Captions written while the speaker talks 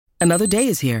Another day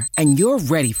is here, and you're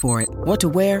ready for it. What to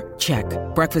wear? Check.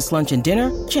 Breakfast, lunch, and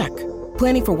dinner? Check.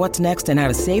 Planning for what's next and how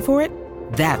to save for it?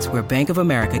 That's where Bank of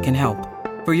America can help.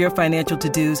 For your financial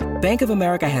to-dos, Bank of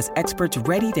America has experts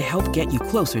ready to help get you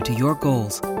closer to your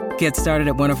goals. Get started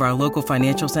at one of our local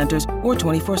financial centers or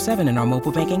 24/7 in our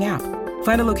mobile banking app.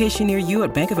 Find a location near you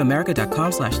at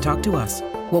bankofamerica.com/talktous.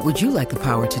 What would you like the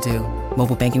power to do?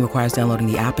 Mobile banking requires downloading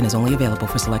the app and is only available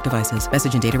for select devices.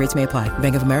 Message and data rates may apply.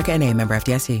 Bank of America N.A., member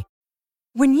FDIC.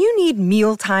 When you need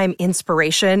mealtime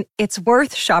inspiration, it's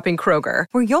worth shopping Kroger,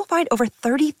 where you'll find over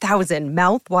 30,000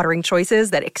 mouth-watering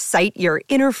choices that excite your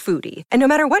inner foodie. And no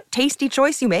matter what tasty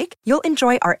choice you make, you'll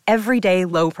enjoy our everyday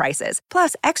low prices,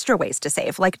 plus extra ways to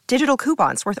save, like digital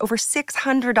coupons worth over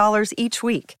 $600 each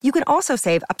week. You can also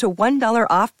save up to $1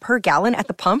 off per gallon at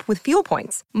the pump with fuel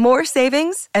points. More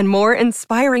savings and more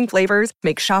inspiring flavors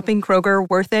make shopping Kroger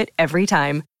worth it every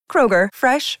time. Kroger,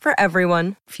 fresh for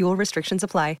everyone. Fuel restrictions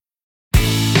apply.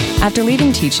 After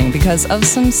leaving teaching because of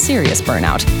some serious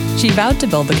burnout, she vowed to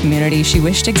build the community she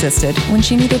wished existed when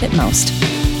she needed it most.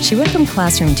 She went from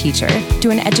classroom teacher to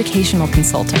an educational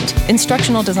consultant,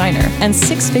 instructional designer, and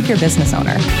six-figure business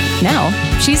owner. Now,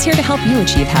 she's here to help you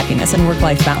achieve happiness and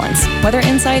work-life balance, whether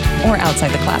inside or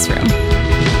outside the classroom.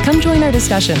 Come join our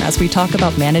discussion as we talk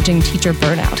about managing teacher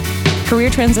burnout, career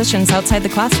transitions outside the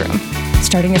classroom,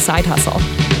 starting a side hustle,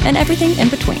 and everything in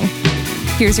between.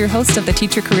 Here's your host of the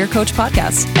Teacher Career Coach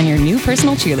podcast and your new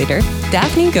personal cheerleader,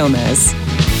 Daphne Gomez.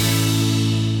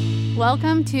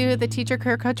 Welcome to the Teacher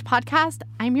Career Coach podcast.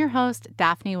 I'm your host,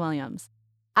 Daphne Williams.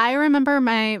 I remember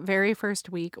my very first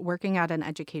week working at an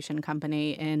education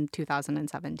company in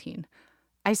 2017.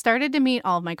 I started to meet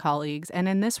all of my colleagues, and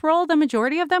in this role, the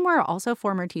majority of them were also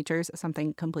former teachers,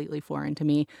 something completely foreign to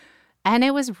me. And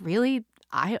it was really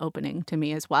eye-opening to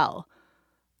me as well.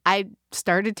 I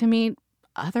started to meet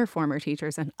other former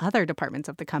teachers in other departments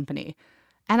of the company.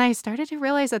 And I started to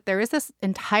realize that there is this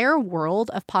entire world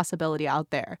of possibility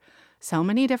out there. So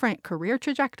many different career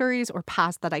trajectories or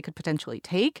paths that I could potentially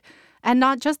take. And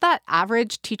not just that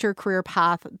average teacher career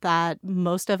path that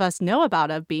most of us know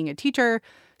about of being a teacher,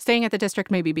 staying at the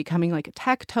district, maybe becoming like a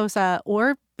tech TOSA,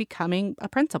 or becoming a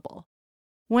principal.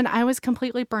 When I was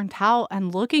completely burnt out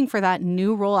and looking for that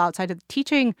new role outside of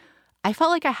teaching, I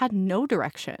felt like I had no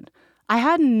direction. I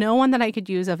had no one that I could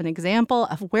use of an example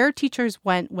of where teachers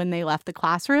went when they left the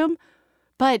classroom,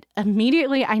 but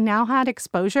immediately I now had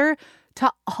exposure to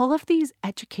all of these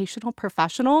educational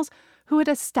professionals who had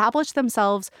established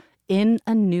themselves in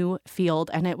a new field,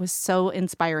 and it was so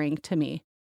inspiring to me.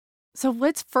 So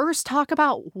let's first talk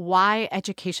about why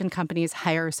education companies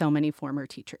hire so many former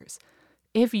teachers.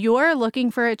 If you're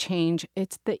looking for a change,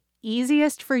 it's the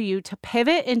easiest for you to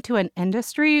pivot into an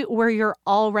industry where you're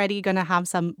already going to have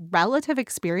some relative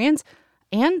experience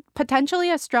and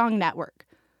potentially a strong network.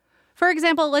 For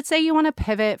example, let's say you want to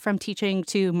pivot from teaching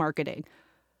to marketing.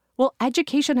 Well,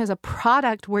 education is a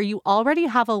product where you already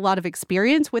have a lot of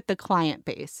experience with the client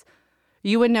base.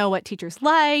 You would know what teachers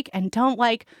like and don't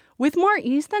like with more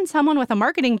ease than someone with a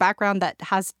marketing background that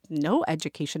has no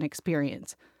education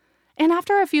experience. And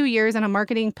after a few years in a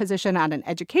marketing position at an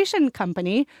education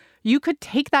company, you could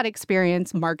take that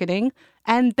experience marketing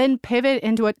and then pivot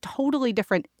into a totally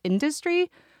different industry.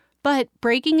 But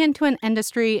breaking into an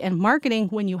industry and marketing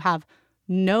when you have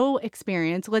no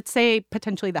experience, let's say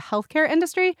potentially the healthcare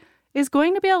industry, is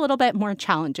going to be a little bit more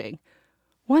challenging.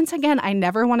 Once again, I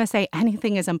never want to say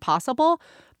anything is impossible,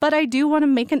 but I do want to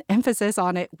make an emphasis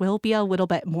on it will be a little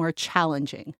bit more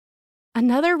challenging.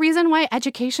 Another reason why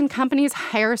education companies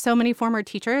hire so many former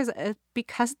teachers is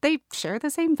because they share the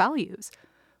same values.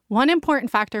 One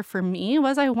important factor for me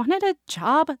was I wanted a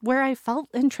job where I felt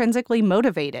intrinsically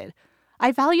motivated.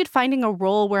 I valued finding a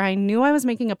role where I knew I was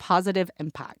making a positive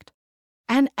impact.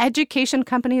 And education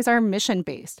companies are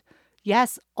mission-based.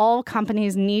 Yes, all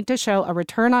companies need to show a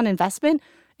return on investment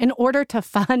in order to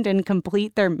fund and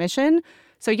complete their mission.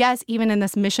 So yes, even in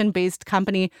this mission-based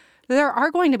company, there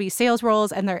are going to be sales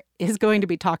roles and there is going to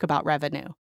be talk about revenue.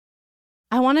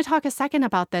 I want to talk a second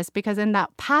about this because in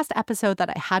that past episode that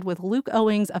I had with Luke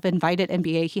Owings of Invited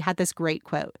MBA, he had this great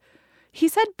quote. He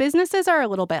said businesses are a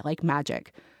little bit like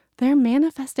magic. They're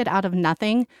manifested out of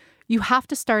nothing. You have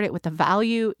to start it with the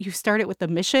value, you start it with the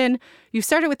mission, you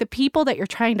start it with the people that you're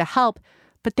trying to help,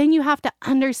 but then you have to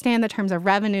understand the terms of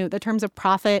revenue, the terms of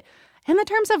profit, and the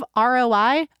terms of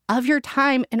ROI of your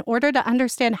time in order to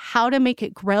understand how to make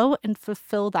it grow and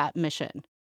fulfill that mission.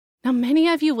 Now, many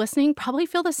of you listening probably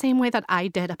feel the same way that I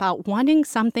did about wanting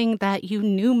something that you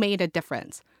knew made a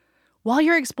difference. While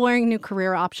you're exploring new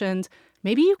career options,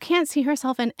 maybe you can't see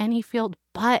yourself in any field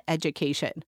but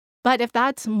education. But if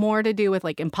that's more to do with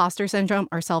like imposter syndrome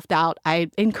or self-doubt, I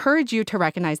encourage you to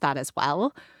recognize that as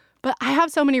well. But I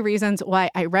have so many reasons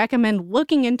why I recommend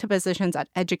looking into positions at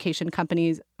education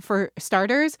companies. For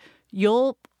starters,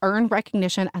 you'll earn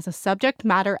recognition as a subject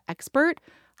matter expert.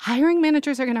 Hiring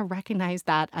managers are going to recognize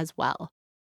that as well.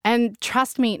 And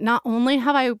trust me, not only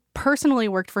have I personally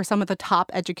worked for some of the top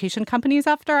education companies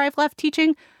after I've left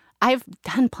teaching, I've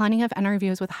done plenty of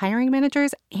interviews with hiring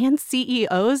managers and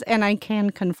CEOs, and I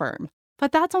can confirm.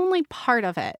 But that's only part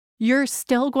of it. You're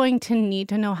still going to need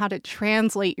to know how to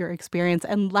translate your experience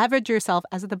and leverage yourself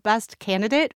as the best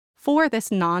candidate for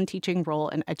this non-teaching role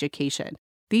in education.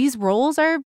 These roles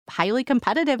are highly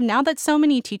competitive now that so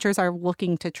many teachers are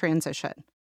looking to transition.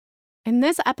 In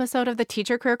this episode of the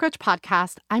Teacher Career Coach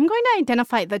podcast, I'm going to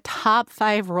identify the top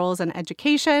 5 roles in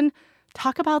education,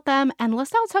 talk about them, and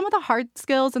list out some of the hard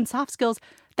skills and soft skills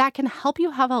that can help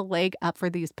you have a leg up for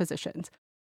these positions.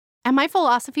 And my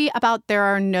philosophy about there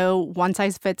are no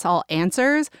one-size-fits-all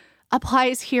answers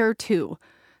applies here too.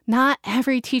 Not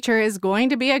every teacher is going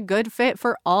to be a good fit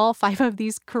for all 5 of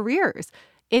these careers.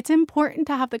 It's important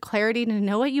to have the clarity to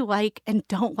know what you like and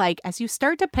don't like as you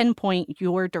start to pinpoint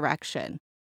your direction.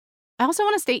 I also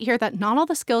want to state here that not all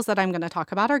the skills that I'm going to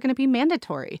talk about are going to be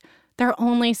mandatory. They're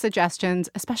only suggestions,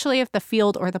 especially if the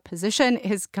field or the position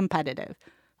is competitive.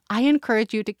 I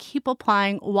encourage you to keep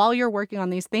applying while you're working on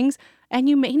these things, and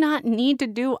you may not need to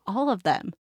do all of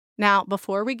them. Now,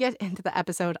 before we get into the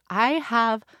episode, I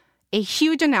have a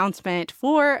huge announcement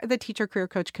for the Teacher Career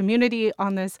Coach community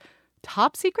on this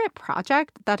top secret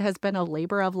project that has been a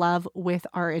labor of love with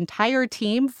our entire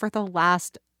team for the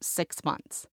last 6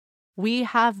 months. We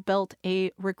have built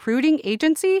a recruiting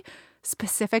agency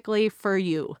specifically for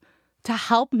you to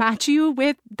help match you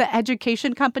with the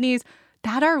education companies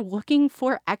that are looking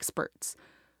for experts.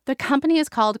 The company is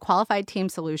called Qualified Team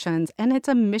Solutions, and it's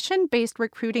a mission-based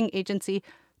recruiting agency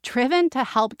driven to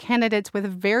help candidates with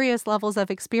various levels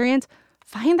of experience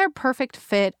find their perfect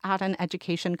fit at an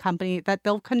education company that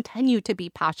they'll continue to be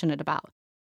passionate about.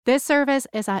 This service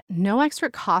is at no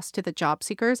extra cost to the job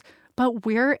seekers, but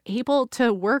we're able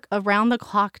to work around the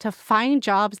clock to find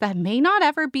jobs that may not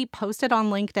ever be posted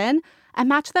on LinkedIn and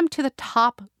match them to the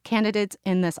top candidates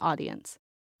in this audience.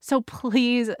 So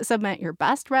please submit your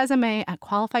best resume at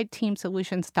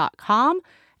qualifiedteamsolutions.com.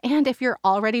 And if you're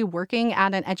already working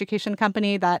at an education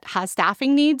company that has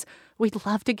staffing needs, we'd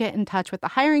love to get in touch with the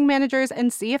hiring managers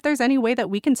and see if there's any way that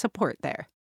we can support there.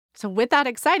 So with that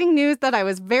exciting news that I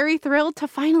was very thrilled to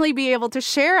finally be able to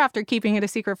share after keeping it a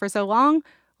secret for so long,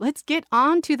 let's get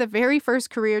on to the very first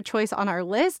career choice on our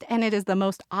list, and it is the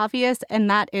most obvious, and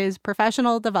that is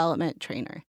professional development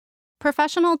trainer.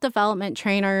 Professional development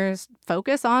trainers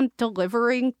focus on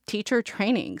delivering teacher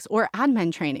trainings or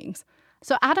admin trainings.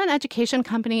 So at an education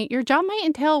company, your job might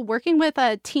entail working with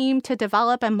a team to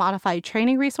develop and modify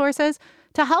training resources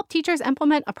to help teachers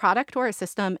implement a product or a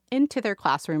system into their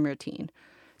classroom routine.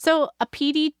 So a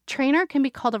PD trainer can be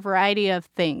called a variety of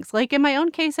things. Like in my own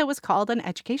case, it was called an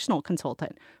educational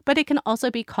consultant, but it can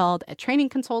also be called a training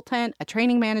consultant, a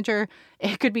training manager.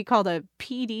 It could be called a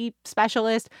PD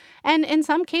specialist. And in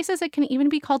some cases, it can even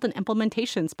be called an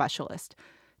implementation specialist.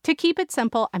 To keep it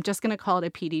simple, I'm just going to call it a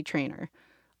PD trainer.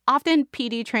 Often,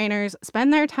 PD trainers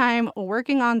spend their time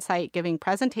working on site, giving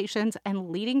presentations and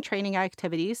leading training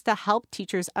activities to help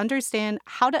teachers understand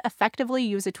how to effectively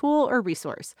use a tool or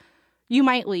resource. You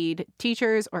might lead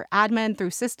teachers or admin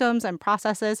through systems and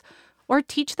processes, or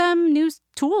teach them new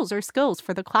tools or skills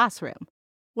for the classroom.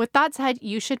 With that said,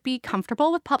 you should be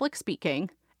comfortable with public speaking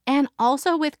and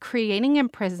also with creating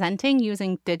and presenting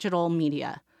using digital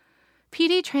media.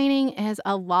 PD training is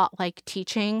a lot like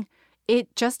teaching.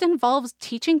 It just involves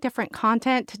teaching different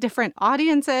content to different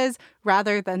audiences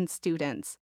rather than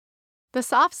students. The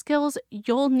soft skills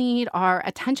you'll need are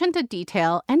attention to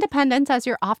detail, independence as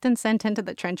you're often sent into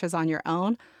the trenches on your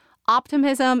own,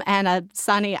 optimism and a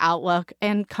sunny outlook,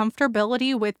 and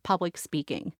comfortability with public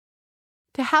speaking.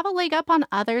 To have a leg up on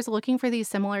others looking for these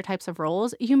similar types of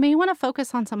roles, you may want to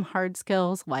focus on some hard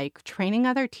skills like training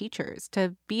other teachers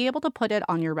to be able to put it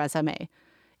on your resume.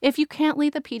 If you can't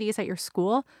lead the PDs at your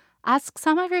school, ask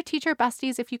some of your teacher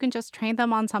besties if you can just train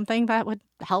them on something that would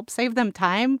help save them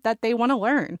time that they want to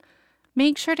learn.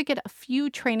 Make sure to get a few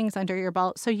trainings under your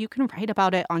belt so you can write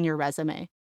about it on your resume.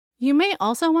 You may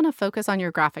also want to focus on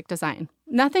your graphic design.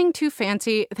 Nothing too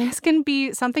fancy. This can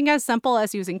be something as simple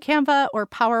as using Canva or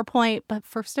PowerPoint, but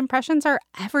first impressions are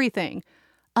everything.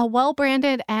 A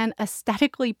well-branded and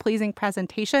aesthetically pleasing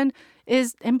presentation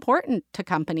is important to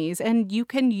companies, and you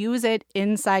can use it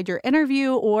inside your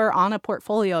interview or on a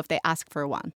portfolio if they ask for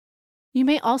one. You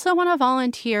may also want to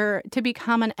volunteer to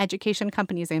become an education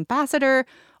company's ambassador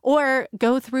or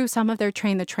go through some of their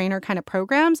train the trainer kind of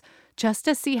programs just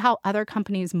to see how other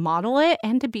companies model it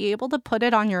and to be able to put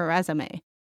it on your resume.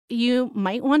 You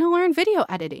might want to learn video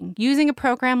editing using a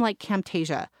program like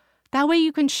Camtasia. That way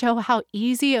you can show how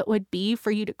easy it would be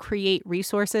for you to create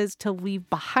resources to leave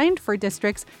behind for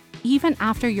districts even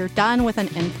after you're done with an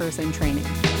in-person training.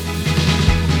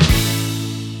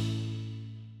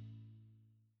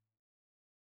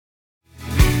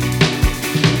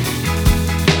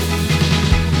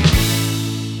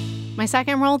 My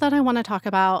second role that I want to talk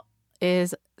about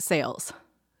is sales.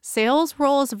 Sales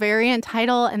roles vary in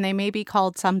title, and they may be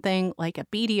called something like a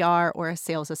BDR or a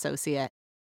sales associate.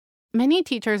 Many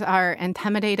teachers are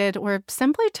intimidated or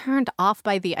simply turned off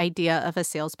by the idea of a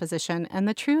sales position, and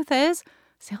the truth is,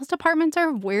 sales departments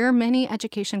are where many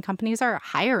education companies are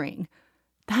hiring.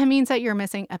 That means that you're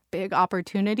missing a big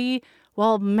opportunity,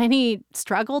 while many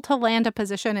struggle to land a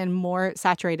position in more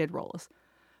saturated roles.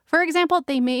 For example,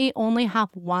 they may only have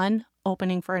one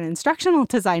opening for an instructional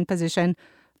design position,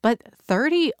 but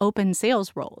 30 open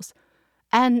sales roles.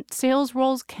 And sales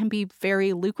roles can be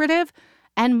very lucrative,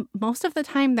 and most of the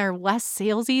time they're less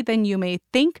salesy than you may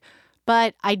think,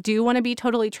 but I do want to be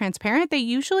totally transparent. They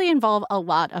usually involve a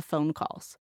lot of phone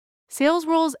calls. Sales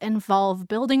roles involve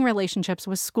building relationships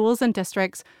with schools and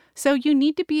districts, so you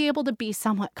need to be able to be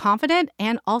somewhat confident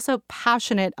and also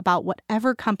passionate about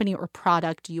whatever company or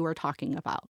product you are talking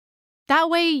about. That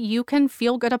way, you can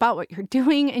feel good about what you're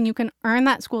doing and you can earn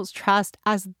that school's trust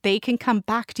as they can come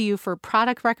back to you for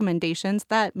product recommendations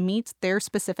that meets their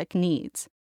specific needs.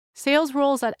 Sales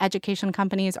roles at education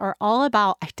companies are all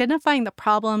about identifying the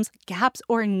problems, gaps,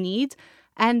 or needs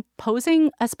and posing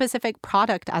a specific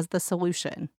product as the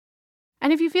solution.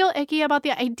 And if you feel icky about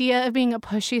the idea of being a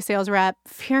pushy sales rep,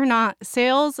 fear not.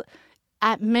 Sales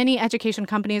at many education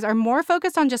companies are more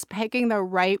focused on just picking the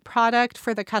right product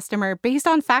for the customer based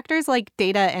on factors like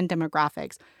data and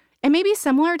demographics. It may be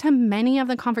similar to many of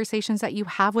the conversations that you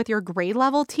have with your grade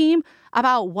level team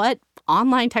about what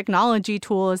online technology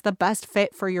tool is the best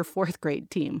fit for your fourth grade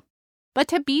team. But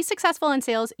to be successful in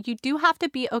sales, you do have to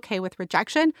be okay with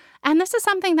rejection. And this is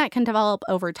something that can develop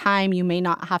over time. You may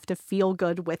not have to feel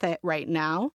good with it right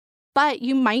now, but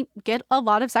you might get a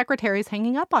lot of secretaries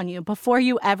hanging up on you before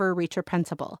you ever reach a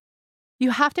principal.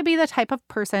 You have to be the type of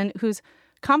person who's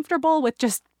comfortable with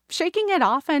just shaking it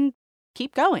off and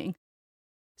keep going.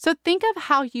 So think of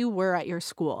how you were at your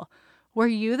school. Were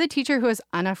you the teacher who was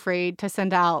unafraid to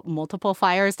send out multiple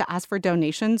flyers to ask for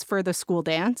donations for the school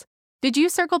dance? Did you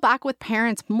circle back with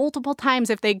parents multiple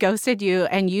times if they ghosted you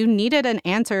and you needed an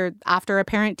answer after a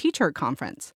parent-teacher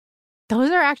conference? Those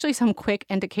are actually some quick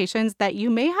indications that you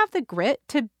may have the grit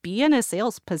to be in a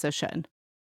sales position.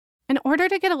 In order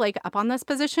to get a leg up on this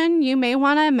position, you may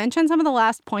want to mention some of the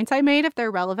last points I made if they're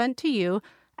relevant to you,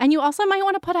 and you also might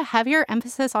want to put a heavier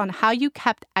emphasis on how you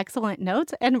kept excellent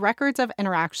notes and records of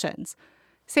interactions.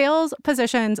 Sales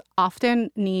positions often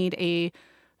need a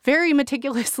very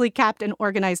meticulously kept and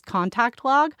organized contact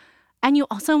log, and you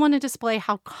also want to display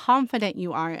how confident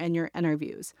you are in your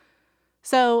interviews.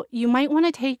 So you might want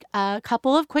to take a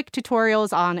couple of quick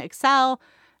tutorials on Excel,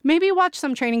 maybe watch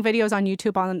some training videos on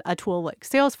YouTube on a tool like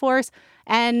Salesforce,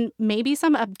 and maybe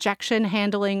some objection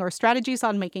handling or strategies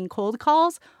on making cold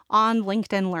calls on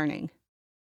LinkedIn Learning.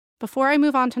 Before I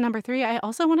move on to number 3, I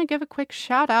also want to give a quick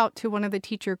shout out to one of the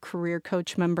teacher career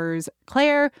coach members,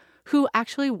 Claire, who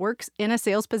actually works in a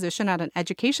sales position at an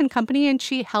education company, and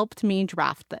she helped me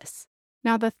draft this.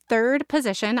 Now, the third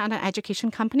position at an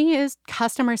education company is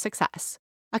customer success.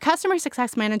 A customer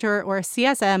success manager, or a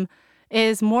CSM,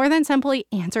 is more than simply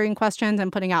answering questions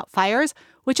and putting out fires,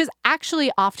 which is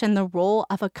actually often the role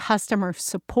of a customer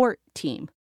support team.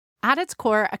 At its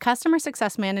core, a customer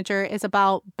success manager is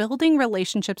about building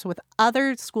relationships with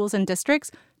other schools and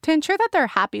districts to ensure that they're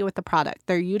happy with the product,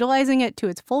 they're utilizing it to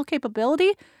its full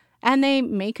capability, and they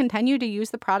may continue to use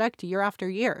the product year after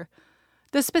year.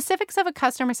 The specifics of a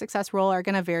customer success role are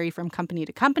going to vary from company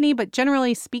to company, but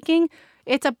generally speaking,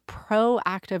 it's a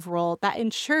proactive role that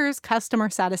ensures customer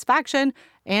satisfaction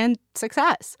and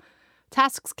success.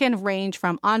 Tasks can range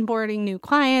from onboarding new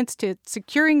clients to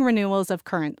securing renewals of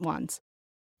current ones.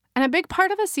 And a big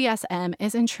part of a CSM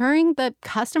is ensuring the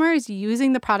customer is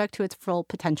using the product to its full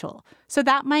potential. So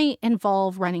that might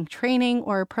involve running training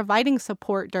or providing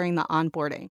support during the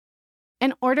onboarding.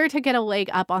 In order to get a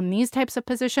leg up on these types of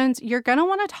positions, you're going to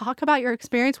want to talk about your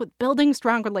experience with building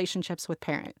strong relationships with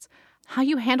parents, how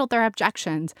you handled their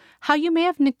objections, how you may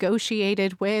have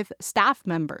negotiated with staff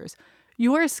members,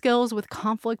 your skills with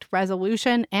conflict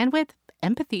resolution, and with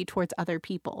empathy towards other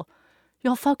people.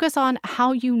 You'll focus on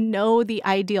how you know the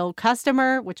ideal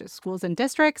customer, which is schools and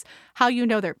districts, how you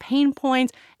know their pain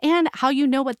points, and how you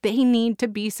know what they need to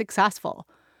be successful.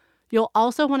 You'll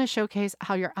also want to showcase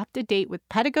how you're up to date with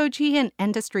pedagogy and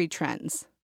industry trends.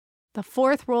 The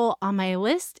fourth role on my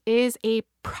list is a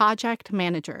project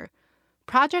manager.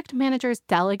 Project managers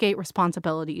delegate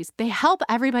responsibilities. They help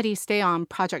everybody stay on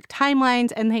project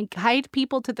timelines, and they guide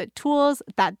people to the tools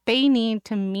that they need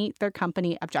to meet their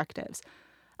company objectives.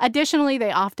 Additionally,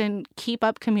 they often keep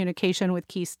up communication with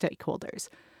key stakeholders.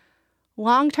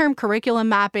 Long-term curriculum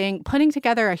mapping, putting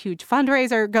together a huge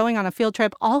fundraiser, going on a field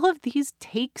trip, all of these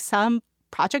take some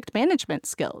project management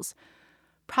skills.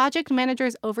 Project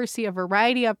managers oversee a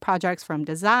variety of projects from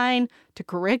design to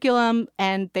curriculum,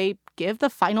 and they give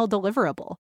the final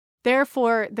deliverable.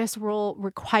 Therefore, this role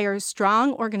requires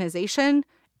strong organization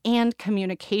and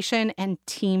communication and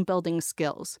team-building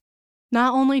skills.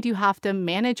 Not only do you have to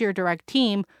manage your direct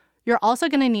team, you're also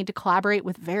going to need to collaborate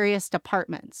with various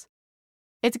departments.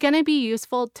 It's going to be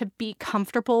useful to be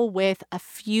comfortable with a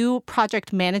few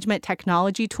project management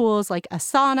technology tools like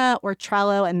Asana or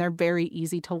Trello, and they're very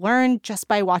easy to learn just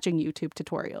by watching YouTube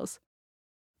tutorials.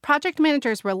 Project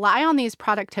managers rely on these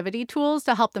productivity tools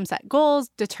to help them set goals,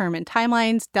 determine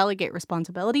timelines, delegate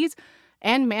responsibilities,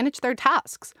 and manage their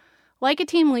tasks. Like a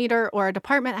team leader or a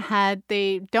department head,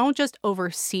 they don't just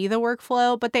oversee the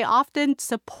workflow, but they often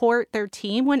support their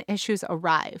team when issues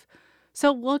arrive.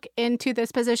 So look into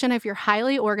this position if you're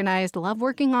highly organized, love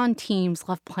working on teams,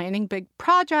 love planning big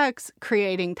projects,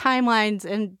 creating timelines,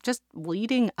 and just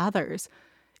leading others.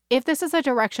 If this is a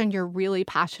direction you're really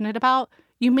passionate about,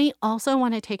 you may also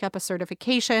want to take up a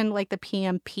certification like the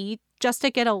PMP just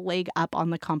to get a leg up on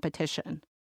the competition.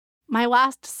 My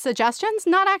last suggestion's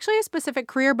not actually a specific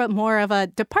career, but more of a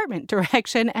department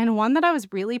direction, and one that I was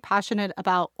really passionate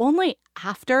about only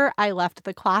after I left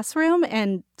the classroom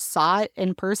and saw it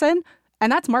in person, and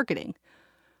that's marketing.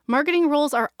 Marketing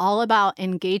roles are all about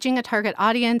engaging a target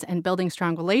audience and building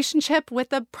strong relationship with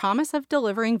the promise of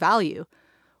delivering value.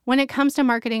 When it comes to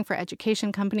marketing for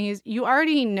education companies, you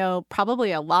already know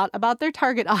probably a lot about their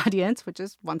target audience, which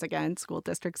is, once again, school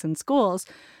districts and schools.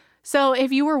 So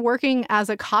if you were working as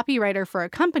a copywriter for a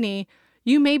company,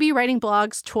 you may be writing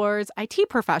blogs towards IT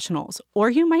professionals, or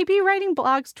you might be writing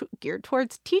blogs geared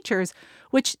towards teachers,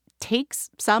 which takes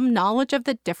some knowledge of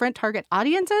the different target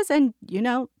audiences and,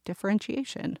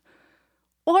 differentiation.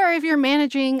 Or if you're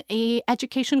managing a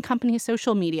education company's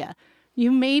social media,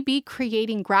 you may be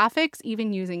creating graphics,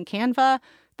 even using Canva,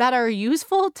 that are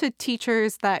useful to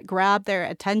teachers that grab their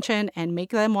attention and make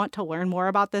them want to learn more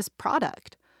about this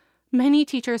product. Many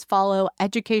teachers follow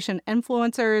education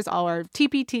influencers or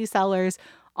TPT sellers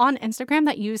on Instagram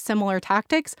that use similar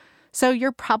tactics, so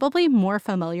you're probably more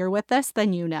familiar with this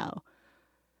than you know.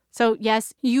 So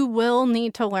yes, you will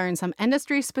need to learn some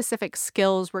industry-specific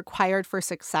skills required for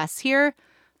success here,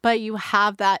 but you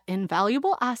have that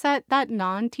invaluable asset that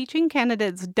non-teaching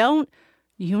candidates don't.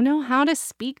 You know how to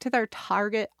speak to their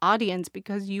target audience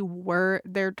because you were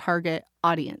their target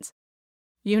audience.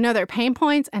 You know their pain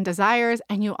points and desires,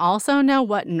 and you also know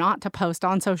what not to post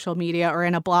on social media or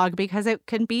in a blog because it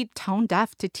can be tone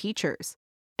deaf to teachers.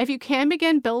 If you can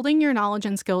begin building your knowledge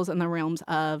and skills in the realms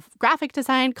of graphic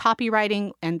design,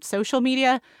 copywriting, and social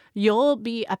media, you'll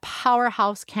be a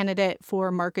powerhouse candidate for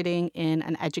marketing in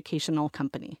an educational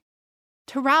company.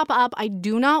 To wrap up, I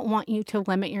do not want you to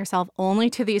limit yourself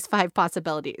only to these 5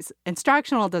 possibilities.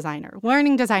 Instructional designer,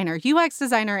 learning designer, UX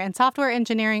designer, and software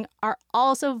engineering are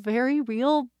also very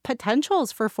real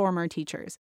potentials for former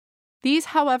teachers. These,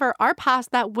 however, are paths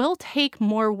that will take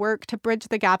more work to bridge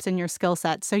the gaps in your skill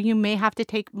set, so you may have to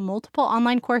take multiple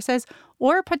online courses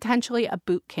or potentially a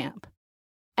boot camp.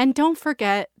 And don't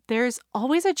forget, there's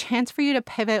always a chance for you to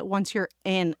pivot once you're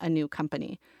in a new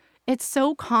company. It's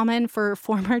so common for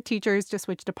former teachers to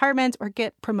switch departments or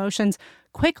get promotions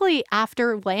quickly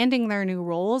after landing their new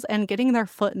roles and getting their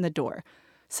foot in the door.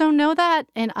 So know that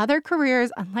in other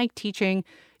careers, unlike teaching,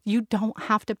 you don't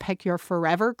have to pick your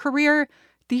forever career.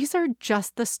 These are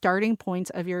just the starting points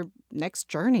of your next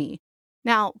journey.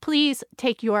 Now, please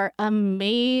take your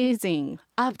amazing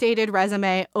updated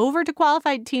resume over to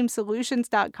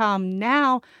qualifiedteamsolutions.com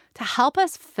now to help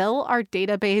us fill our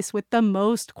database with the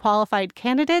most qualified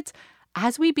candidates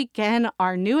as we begin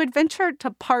our new adventure to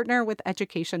partner with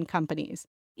education companies.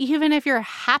 Even if you're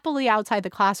happily outside the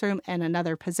classroom in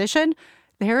another position,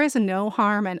 there is no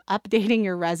harm in updating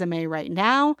your resume right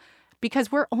now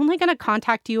because we're only going to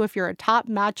contact you if you're a top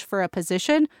match for a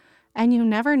position, and you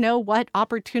never know what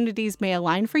opportunities may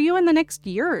align for you in the next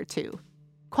year or two.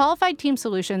 Qualified Team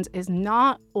Solutions is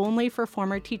not only for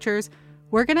former teachers.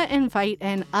 We're going to invite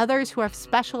in others who have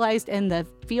specialized in the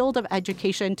field of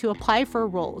education to apply for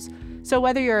roles. So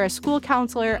whether you're a school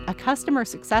counselor, a customer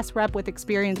success rep with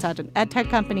experience at an edtech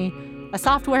company, a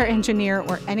software engineer,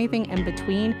 or anything in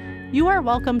between, you are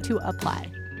welcome to apply.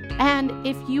 And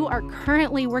if you are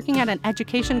currently working at an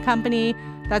education company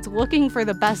that's looking for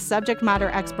the best subject matter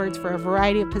experts for a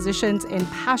variety of positions and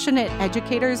passionate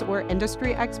educators or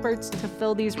industry experts to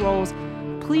fill these roles,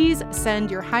 please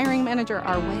send your hiring manager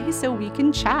our way so we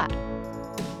can chat.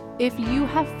 If you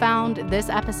have found this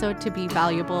episode to be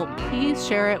valuable, please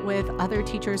share it with other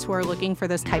teachers who are looking for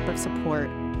this type of support.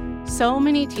 So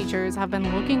many teachers have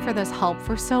been looking for this help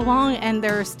for so long, and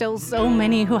there are still so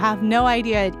many who have no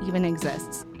idea it even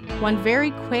exists. One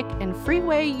very quick and free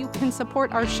way you can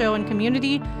support our show and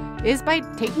community is by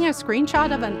taking a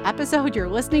screenshot of an episode you're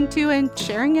listening to and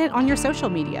sharing it on your social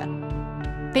media.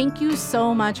 Thank you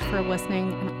so much for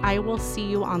listening, and I will see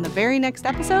you on the very next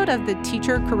episode of the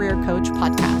Teacher Career Coach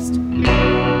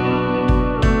podcast.